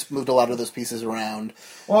runs, moved a lot of those pieces around.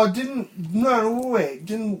 Well, didn't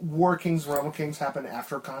War Kings, Realm of Kings happen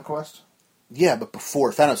after Conquest? Yeah, but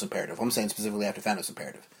before Thanos Imperative. I'm saying specifically after Thanos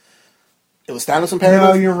Imperative. It was Thanos Imperative.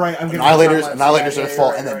 No, you're right. I'm getting Annihilators, the timelines. Annihilators Yeah, Earthfall,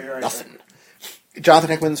 you're and then right, you're right. nothing. Jonathan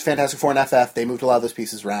Hickman's Fantastic Four and FF, they moved a lot of those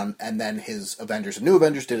pieces around, and then his Avengers and New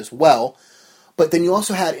Avengers did as well. But then you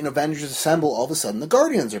also had in Avengers Assemble, all of a sudden, the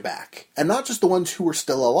Guardians are back. And not just the ones who were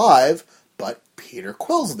still alive, but Peter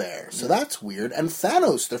Quill's there. So that's weird. And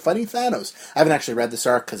Thanos, they're fighting Thanos. I haven't actually read this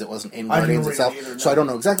arc because it wasn't in I didn't Guardians read it itself, either, no. so I don't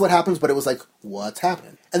know exactly what happens, but it was like, what's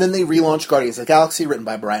happening? And then they relaunched Guardians of the Galaxy, written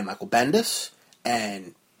by Brian Michael Bendis,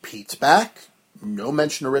 and Pete's back. No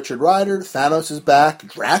mention of Richard Rider. Thanos is back.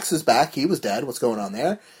 Drax is back. He was dead. What's going on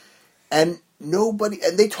there? And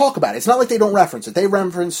they talk about it. It's not like they don't reference it. They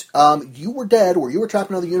reference, you were dead, or you were trapped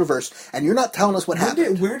in another universe, and you're not telling us what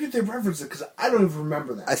happened. Where did they reference it? Because I don't even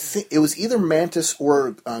remember that. I think it was either Mantis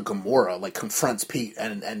or Gamora, like, confronts Pete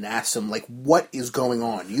and asks him, like, what is going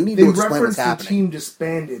on? You need They to explain what's reference the happening. team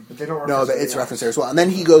disbanded, but they don't reference No, anything it's else. referenced there as well. And then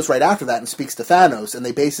he goes right after that and speaks to Thanos, and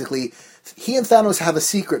they basically He and Thanos have a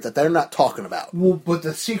secret that they're not talking about. Well, but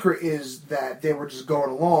the secret is that they were just going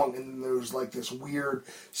along, and there was like this weird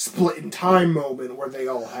split in time moment where they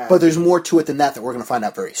all had. But there's more to it than that we're going to find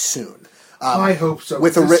out very soon. I hope so.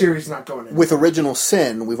 With With the series not going in. With Original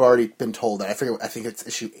Sin, we've already been told that. I think it's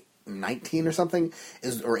issue 19 or something,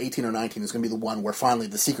 or 18 or 19 is going to be the one where finally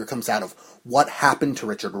the secret comes out of what happened to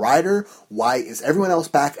Richard Rider, why is everyone else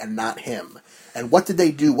back and not him, and what did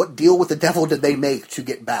they do, what deal with the devil did they make to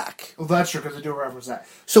get back. Well, that's true, because they do reference that.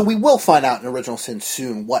 So we will find out in Original Sin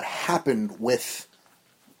soon what happened with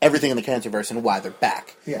everything in the Cancerverse and why they're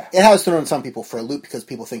back. Yeah. It has thrown some people for a loop because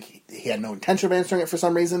people think he had no intention of answering it for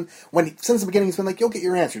some reason. Since the beginning, he's been like, you'll get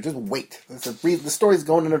your answer. Just wait. The story's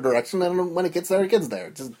going in a direction, and when it gets there, it gets there.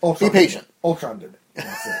 Just be patient. Ultron did it.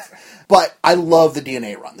 That's it. But I love the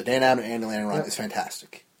DNA run. The Dan Abnett and Andy Lanning run is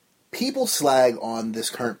fantastic. People slag on this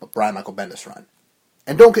current Brian Michael Bendis run.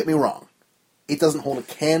 And don't get me wrong. It doesn't hold a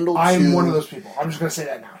candle to... I'm one of those people. I'm just going to say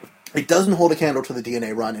that now. It doesn't hold a candle to the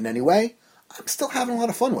DNA run in any way. I'm still having a lot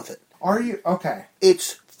of fun with it. Are you? Okay.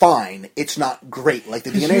 It's fine. It's not great like the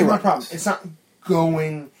DNA Here's run. my problem. It's not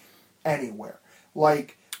going anywhere.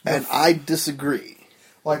 Like... And I disagree.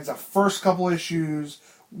 Like, the first couple issues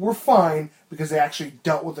were fine because they actually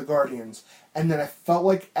dealt with the Guardians. And then I felt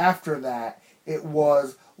like after that, it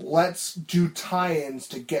was, let's do tie-ins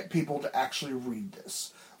to get people to actually read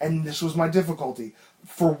this. And this was my difficulty.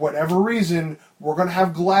 For whatever reason, we're going to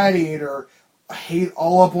have Gladiator hate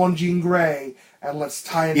all up on Jean Grey, and let's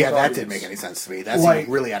tie in the Yeah, that Guardians. didn't make any sense to me. That Like-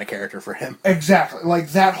 seemed really out of character for him. Exactly.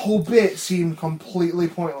 Like, that whole bit seemed completely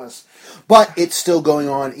pointless. But it's still going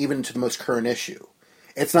on even to the most current issue.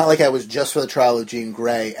 It's not like I was just for the trial of Jean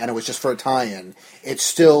Grey and it was just for a tie-in. It's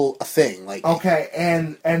still a thing. Like, Okay,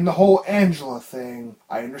 and the whole Angela thing,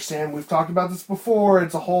 I understand we've talked about this before.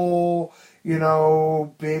 It's a whole,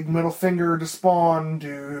 big middle finger to Spawn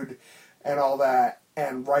dude and all that,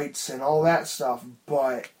 and rights and all that stuff,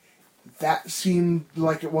 but that seemed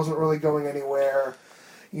like it wasn't really going anywhere,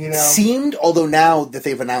 seemed, although now that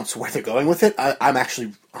they've announced where they're going with it, I'm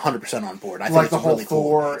actually 100% on board. I think Like it's the whole really cool.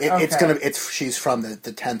 Thor, okay. She's from the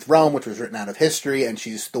 10th realm, which was written out of history, and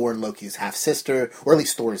she's Thor and Loki's half-sister, or at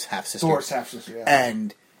least Thor's half-sister. Thor's half-sister, yeah.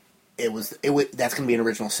 And that's going to be an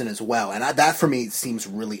Original Sin as well. And that, for me, seems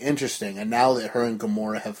really interesting. And now that her and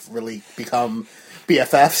Gamora have really become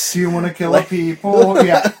BFFs... Do you want to kill people?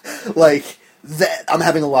 Yeah. Like, that, I'm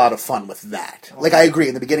having a lot of fun with that. Like, I agree.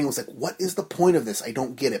 In the beginning, it was like, what is the point of this? I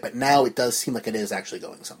don't get it. But now it does seem like it is actually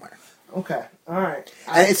going somewhere. Okay, alright.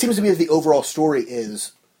 And it seems to me that the overall story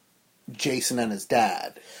is Jason and his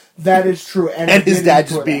dad. That is true. And His dad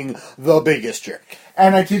just being the biggest jerk.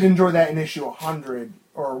 And I did enjoy that in issue 100,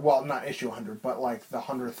 or, well, not issue 100, but like the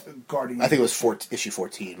 100th Guardian. I think it was issue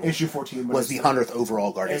 14. Issue 14 was the 100th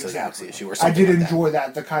overall Guardians of the Galaxy issue or something. I did like enjoy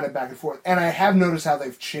that, the kind of back and forth. And I have noticed how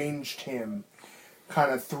they've changed him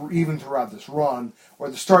kind of even throughout this run. Or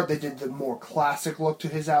at the start, they did the more classic look to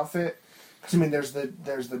his outfit. Because, I mean, there's the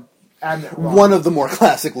Abnett run. One of the more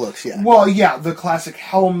classic looks, yeah. Well, yeah, the classic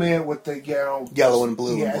helmet with the yellow and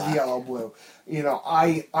blue. Yeah, and black. the yellow blue.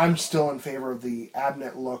 I'm still in favor of the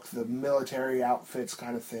Abnett look, the military outfits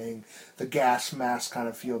kind of thing, the gas mask kind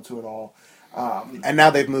of feel to it all. And now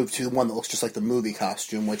they've moved to one that looks just like the movie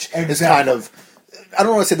costume, which is Exactly. kind of, I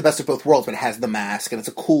don't want to say the best of both worlds, but it has the mask, and it's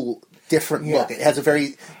a cool, different look. It has a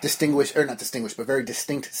very very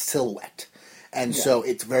distinct silhouette. And so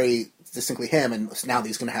it's very distinctly him, and now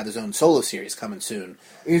he's going to have his own solo series coming soon.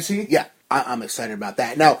 Is he? Yeah, I'm excited about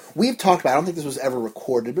that. Now, we've talked about, I don't think this was ever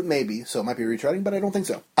recorded, but maybe, so it might be retreading, but I don't think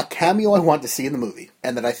so. A cameo I want to see in the movie,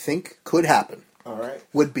 and that I think could happen, All right.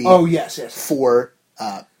 would be yes. for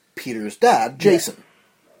Peter's dad, Jason,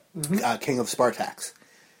 King of Spartax.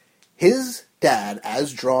 His dad,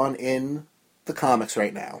 as drawn in the comics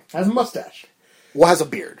right now, Has a mustache. has a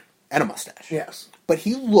beard and a mustache. Yes. But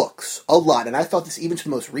he looks a lot, and I thought this even to the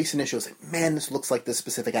most recent issue, I was like, man, this looks like this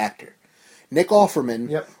specific actor. Nick Offerman,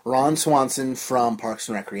 Yep. Ron Swanson from Parks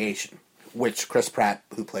and Recreation, which Chris Pratt,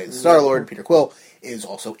 who plays Star-Lord, Peter Quill, is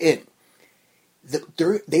also in.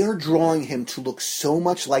 They are drawing him to look so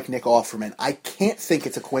much like Nick Offerman. I can't think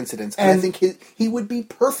it's a coincidence, and I think he would be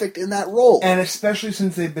perfect in that role. And especially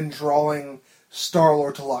since they've been drawing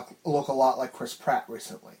Star-Lord to look a lot like Chris Pratt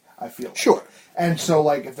recently, I feel like. Sure. And so,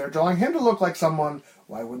 like, if they're drawing him to look like someone,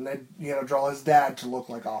 why wouldn't they, draw his dad to look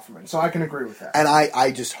like Offerman? So I can agree with that. And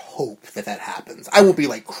I just hope that happens. I won't be,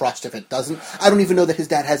 crushed if it doesn't. I don't even know that his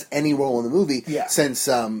dad has any role in the movie, since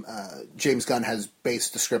James Gunn has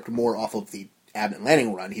based the script more off of the Abnett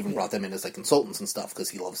Lanning run. He even brought them in as, consultants and stuff, because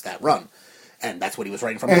he loves that run. and that's what he was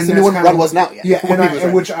writing from. And Because the that's new kind run of- wasn't out yet. Yeah, when he was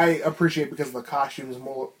writing. which I appreciate because the costumes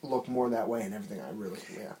look more that way and everything.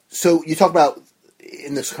 So you talk about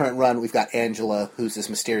in this current run, we've got Angela, who's this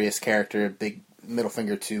mysterious character, big middle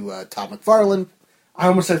finger to Todd McFarlane. I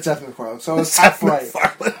almost said Seth MacFarlane, so I was half right.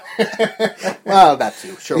 MacFarlane. Well, that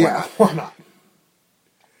too. Sure, why Yeah, not? why not?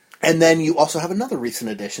 And then you also have another recent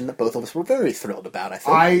addition that both of us were very thrilled about, I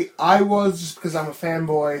think. I was just because I'm a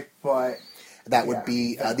fanboy, but That would Yeah,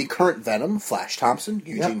 be Venom. the current Venom, Flash Thompson,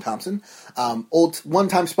 Eugene Yep. Thompson. Old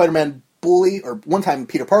one-time Spider-Man bully, or one-time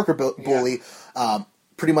Peter Parker bully,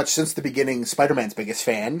 pretty much since the beginning, Spider-Man's biggest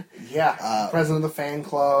fan. yeah, president of the fan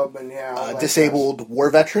club, and all that Disabled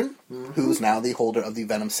war veteran, who's now the holder of the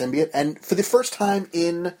Venom symbiote. And for the first time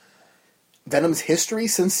in Venom's history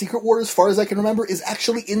since Secret War, as far as I can remember, is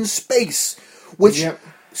actually in space, which Yep.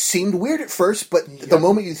 seemed weird at first, but the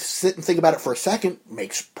moment you sit and think about it for a second,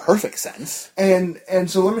 makes perfect sense. And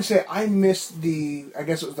so let me say, I missed I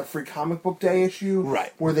guess it was the Free Comic Book Day issue,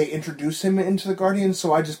 Right. where they introduced him into the Guardians.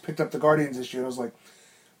 So I just picked up the Guardians issue, and I was like,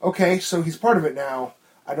 okay, so he's part of it now.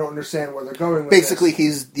 I don't understand where they're going with Basically, this.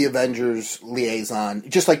 he's the Avengers liaison,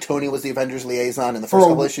 just like Tony was the Avengers liaison in the first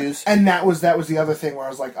couple issues. And that was the other thing where I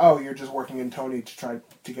was like, oh, you're just working in Tony to try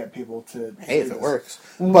to get people to Hey, do if it this. works.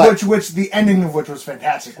 But Which the ending of which was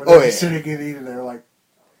fantastic. When Oh, they're yeah. sitting and eating, they're like,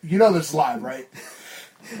 you know this is live, right?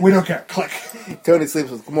 We don't care. Click. Tony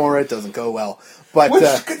sleeps with Gamora, it doesn't go well. But Which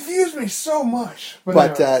confused me so much.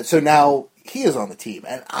 Anyway. so now he is on the team,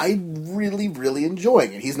 and I'm really, really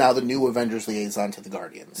enjoying it. He's now the new Avengers liaison to the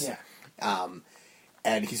Guardians. Yeah.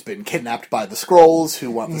 And he's been kidnapped by the Skrulls, who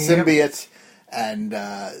want the Yep. symbiote, and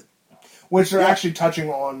Which they're Yeah. actually touching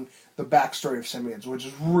on the backstory of symbiotes, which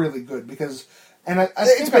is really good because, and I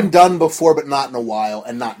it's think been done before, but not in a while,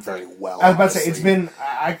 and not very well. I was about to say honestly. it's been.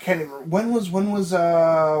 I can't even. When was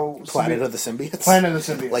Planet of the Symbiotes. Planet of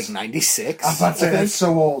the Symbiotes? Like 96. I was about to say that's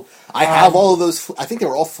so old. I have all of those. I think they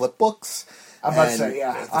were all flip books. I'm about to and say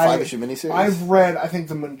yeah. The 5-issue miniseries. I've read I think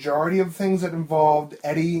the majority of things that involved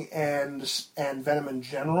Eddie and Venom in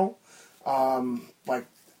general. Like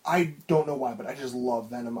I don't know why, but I just love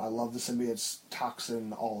Venom. I love the symbiotes,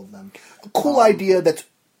 Toxin, all of them. Cool idea that's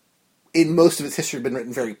in most of its history been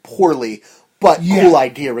written very poorly, but Yeah. cool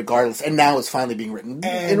idea regardless. And now it's finally being written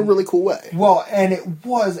in a really cool way. Well, and it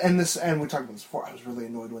was, and we talked about this before. I was really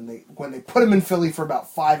annoyed when they put him in Philly for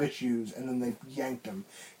about 5 issues, and then they yanked him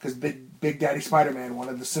because Big Daddy Spider-Man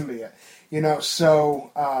wanted the symbiote, So,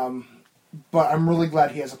 but I'm really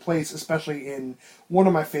glad he has a place, especially in one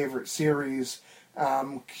of my favorite series.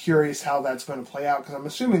 Curious how that's going to play out because I'm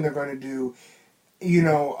assuming they're going to do,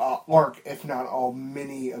 arc if not a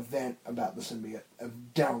mini event about the symbiote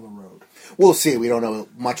down the road. We'll see. We don't know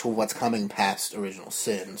much of what's coming past Original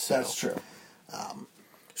Sin. So. That's true.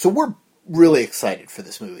 So we're really excited for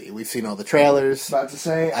this movie. We've seen all the trailers. About to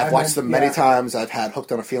say I've watched them many times. I've had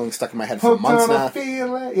Hooked on a Feeling stuck in my head for Hooked months on now. a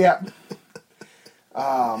feeling. Yeah.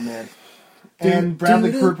 Oh man. And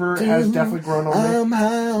Bradley Cooper has definitely grown on me.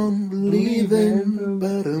 Somehow I'm believing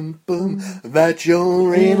ba-dum-bum, that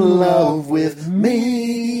you're in love with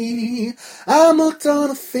me. I'm hooked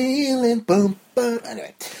on a feeling. Bum, bum.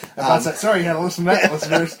 Anyway. Sorry, you had to listen to that,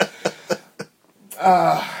 listeners.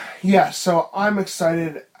 Yeah, so I'm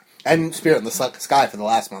excited. And Spirit in the Sky for the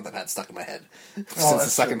last month I've had stuck in my head since the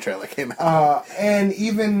that's second trailer came out. And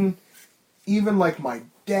even like my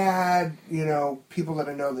dad, people that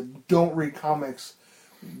I know that don't read comics,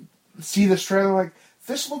 see this trailer like,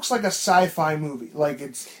 this looks like a sci-fi movie. Like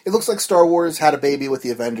It looks like Star Wars had a baby with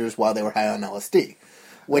the Avengers while they were high on LSD,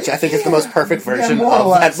 which I think is the most perfect version more or of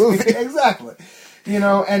less. that movie. Exactly.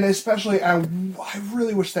 And especially, I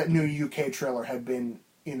really wish that new UK trailer had been,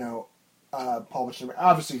 published.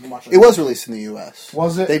 Obviously, you can watch it. It was released in the U.S.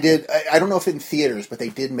 Was it? They did. I don't know if in theaters, but they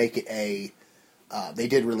did make it a. They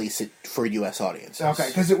did release it for U.S. audiences. Okay,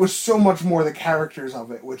 because it was so much more the characters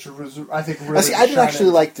of it, which was, I think, really. Now, see, I didn't shining. actually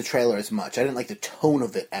like the trailer as much. I didn't like the tone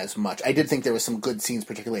of it as much. I did think there was some good scenes,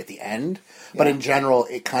 particularly at the end, but in general,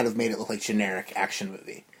 it kind of made it look like generic action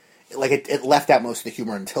movie. Like it left out most of the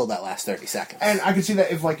humor until that last 30 seconds. And I could see that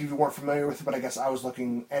if you weren't familiar with it, but I guess I was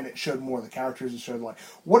looking, and it showed more of the characters. It showed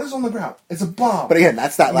what is on the ground? It's a bomb. But again,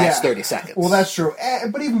 that's that last 30 seconds. Well, that's true.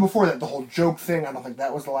 But even before that, the whole joke thing, I don't think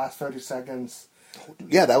that was the last 30 seconds.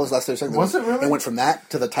 Yeah, that was last 30 seconds. Was it really? It went from that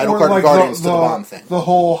to the title Or card of Guardians to the bomb thing. The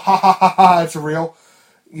whole ha ha ha ha, it's real.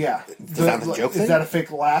 Yeah. Is that the joke thing? Is that a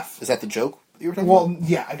fake laugh? Is that the joke you were talking Well, about?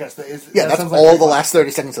 yeah, I guess that is. Yeah, that that's sounds like all fake the laugh. last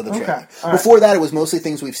 30 seconds of the trailer. Okay, all right. Before that, it was mostly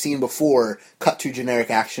things we've seen before, cut to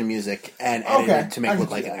generic action music and edited to I make it can look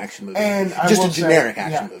see like that. an action movie. And I Just will a generic say,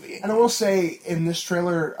 action yeah. movie. And I will say, in this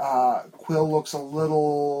trailer, Quill looks a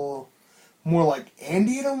little more like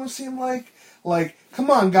Andy. It almost seemed like, come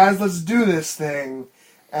on, guys, let's do this thing.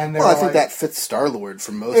 And Well, I think that fits Star-Lord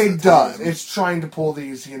for most of the it does. time. It's trying to pull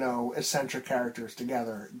these, eccentric characters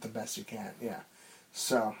together the best you can. Yeah.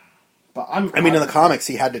 So, but in the comics,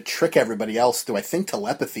 he had to trick everybody else through, I think,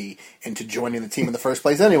 telepathy into joining the team in the first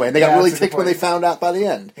place anyway. And they got really ticked when they found out by the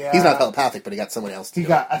end. Yeah. He's not telepathic, but he got someone else to do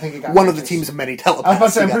it. I think he got one of the Mantis. team's many telepaths. I was about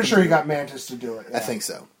to say, I'm He pretty sure he them got Mantis to do it. I think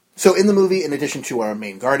so. So in the movie, in addition to our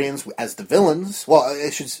main Guardians, as the villains, well, I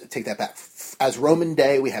should take that back. As Roman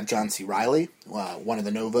Day, we have John C. Reilly, one of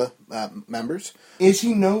the Nova members. Is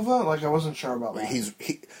he Nova? Like, I wasn't sure about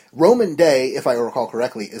that. Roman Day, if I recall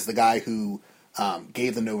correctly, is the guy who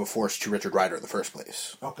gave the Nova Force to Richard Rider in the first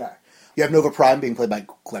place. Okay. You have Nova Prime being played by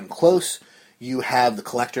Glenn Close. You have the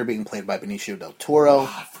Collector being played by Benicio del Toro.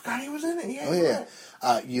 Oh, I forgot he was in it. Yeah. Oh, yeah.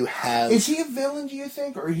 You have... Is he a villain, do you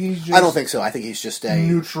think? Or he's just... I don't think so. I think he's just a...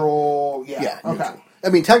 Neutral... Yeah. Yeah, okay. neutral. I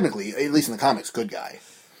mean, technically, at least in the comics, good guy.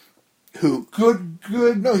 Who... Good...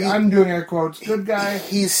 No, I'm doing air quotes. Good guy.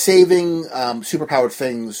 He's saving superpowered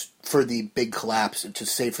things for the big collapse to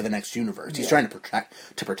save for the next universe. He's trying to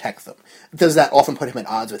protect them. Does that often put him at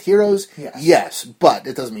odds with heroes? Yes. Yes, but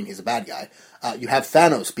it doesn't mean he's a bad guy. You have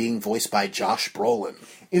Thanos being voiced by Josh Brolin.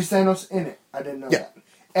 Is Thanos in it? I didn't know Yeah. that.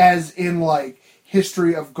 As in, like,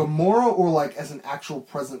 history of Gamora, or, like, as an actual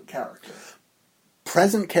present character?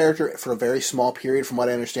 Present character for a very small period, from what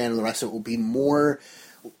I understand, and the rest of it will be more...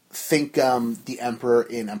 Think the Emperor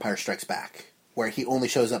in Empire Strikes Back, where he only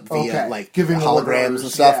shows up via Giving holograms orders,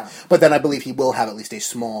 and stuff. yeah. But then I believe he will have at least a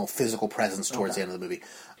small physical presence towards the end of the movie.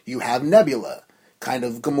 You have Nebula, kind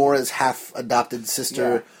of Gamora's half-adopted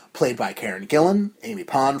sister, played by Karen Gillan, Amy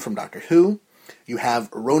Pond from Doctor Who. You have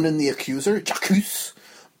Ronan the Accuser, Jacques,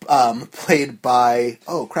 played by...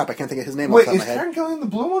 Oh, crap, I can't think of his name off the top of my head. Karen Gillan the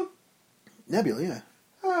blue one? Nebula, yeah.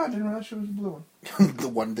 Oh, I didn't realize she was the blue one. The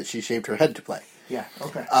one that she shaved her head to play. Yeah,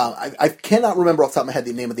 okay. I cannot remember off the top of my head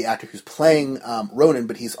the name of the actor who's playing Ronan,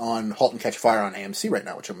 but he's on *Halt and Catch Fire* on AMC right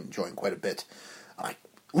now, which I'm enjoying quite a bit.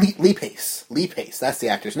 Lee Pace. Lee Pace, that's the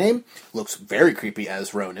actor's name. Looks very creepy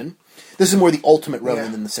as Ronan. This is more the ultimate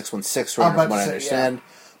Ronan than the 616 Ronan, from what I understand. Yeah.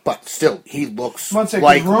 But still, he looks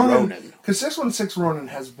like Ronan. Because 616 Ronan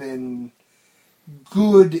has been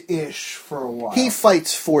good-ish for a while. He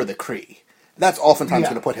fights for the Kree. That's oftentimes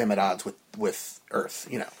going to put him at odds with Earth,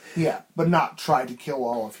 Yeah, but not try to kill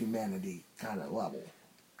all of humanity kind of level.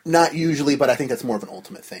 Not usually, but I think that's more of an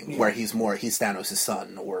ultimate thing, where he's Thanos'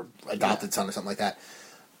 son, or adopted son, or something like that.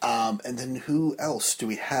 And then who else do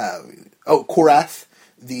we have? Oh, Korath,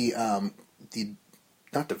 the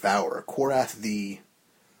not Devourer, Korath the...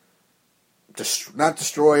 not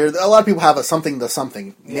Destroyer. A lot of people have a something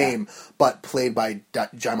name, but played by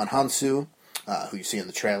Djimon Hounsou, who you see in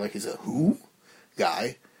the trailer. He's a Who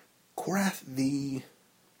guy. Korath the...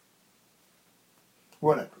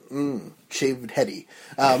 Whatever. Shaved heady.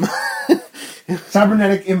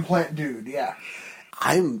 Cybernetic implant dude, yeah.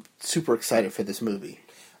 I'm super excited for this movie.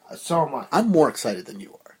 So am I. I'm more excited than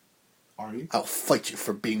you are. Are you? I'll fight you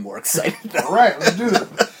for being more excited. All right, let's do this.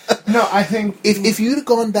 No, I think... If you'd have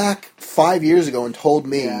gone back 5 years ago and told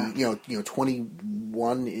me,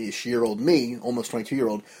 21-ish-year-old me, almost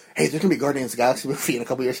 22-year-old, hey, there's going to be a Guardians of the Galaxy movie in a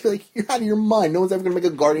couple years, I'd be like, you're out of your mind. No one's ever going to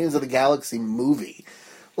make a Guardians of the Galaxy movie.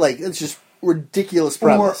 Like, it's just ridiculous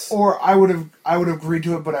premise. Or I would have agreed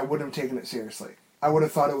to it, but I wouldn't have taken it seriously. I would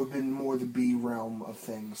have thought it would have been more the B realm of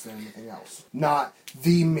things than anything else. Not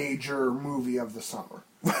the major movie of the summer.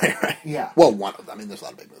 Right. Yeah. Well, one of them. I mean, there's a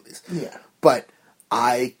lot of big movies. Yeah. But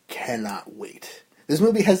I cannot wait. This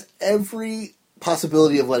movie has every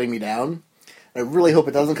possibility of letting me down. I really hope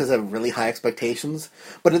it doesn't, because I have really high expectations.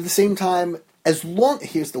 But at the same time,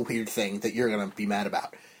 here's the weird thing that you're going to be mad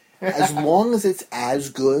about. As long as it's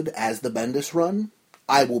as good as the Bendis run,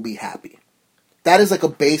 I will be happy. That is like a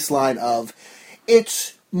baseline of,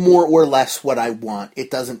 it's more or less what I want.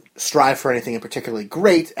 It doesn't strive for anything in particularly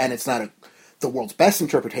great, and it's not the world's best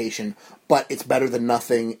interpretation, but it's better than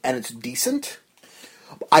nothing, and it's decent.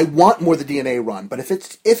 I want more the DNA run, but if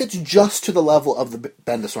it's just to the level of the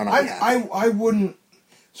Bendis run, I'll be happy. I wouldn't...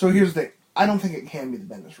 So here's the thing. I don't think it can be the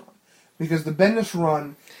Bendis run. Because the Bendis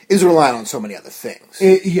run... is relying on so many other things.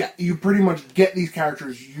 You pretty much get these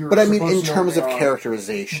characters But I mean, in terms of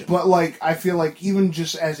characterization. But, like, I feel like even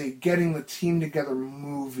just as a getting the team together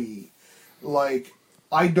movie, like,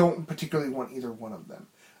 I don't particularly want either one of them.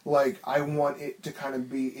 Like, I want it to kind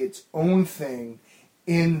of be its own thing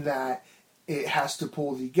in that it has to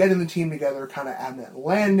pull the getting the team together, kind of at that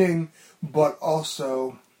landing, but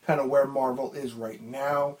also kind of where Marvel is right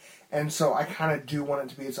now. And so I kind of do want it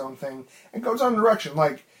to be its own thing and go its own direction.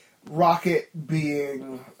 Like, Rocket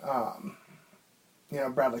being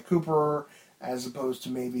Bradley Cooper, as opposed to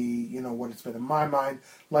maybe, what it's been in my mind.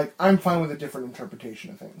 Like, I'm fine with a different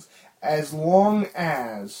interpretation of things. As long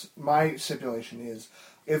as my stipulation is,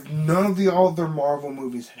 if none of the other Marvel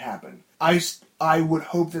movies had happened, I would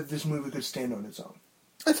hope that this movie could stand on its own.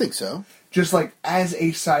 I think so. Just like as a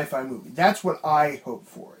sci-fi movie. That's what I hope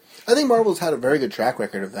for it. I think Marvel's had a very good track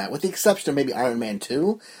record of that, with the exception of maybe Iron Man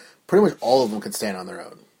 2. Pretty much all of them could stand on their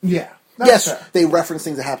own. Yeah. Yes, fair. they reference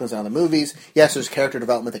things that happens in other movies. Yes, there's character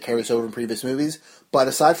development that carries over in previous movies. But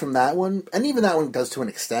aside from that one, and even that one does to an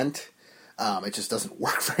extent, it just doesn't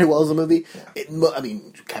work very well as a movie. Yeah.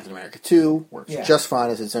 Captain America 2 works just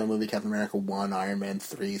fine as its own movie. Captain America 1, Iron Man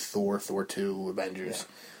 3, Thor 2, Avengers.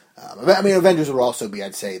 Yeah. Avengers would also be,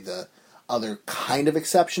 I'd say, the other kind of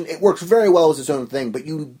exception. It works very well as its own thing, but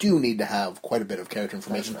you do need to have quite a bit of character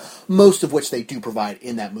information, most of which they do provide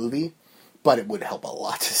in that movie. But it would help a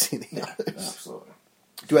lot to see the others. Absolutely.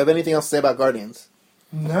 Do I have anything else to say about Guardians?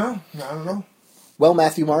 No, I don't know. Well,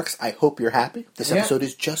 Matthew Marks, I hope you're happy. This episode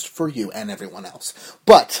is just for you and everyone else.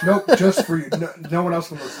 But... Nope, just for you. No one else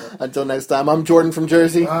can listen. Until next time, I'm Jordan from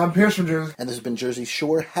Jersey. I'm Pierce from Jersey. And this has been Jersey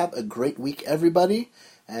Shore. Have a great week, everybody.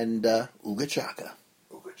 And, Ooga Chaka.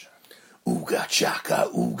 Ooga Chaka. Ooga Chaka.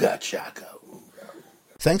 Ooga Chaka.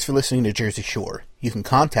 Thanks for listening to Jersey Shore. You can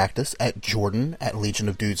contact us at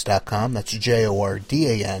jordan@legionofdudes.com, that's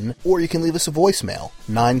JORDAN, or you can leave us a voicemail,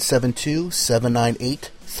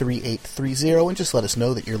 972-798-3830, and just let us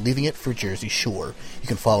know that you're leaving it for Jersey Shore. You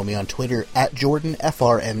can follow me on Twitter at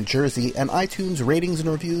JordanFRMJersey, and iTunes ratings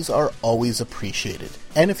and reviews are always appreciated.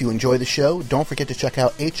 And if you enjoy the show, don't forget to check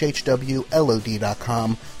out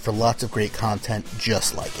HHWLOD.com for lots of great content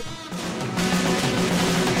just like it.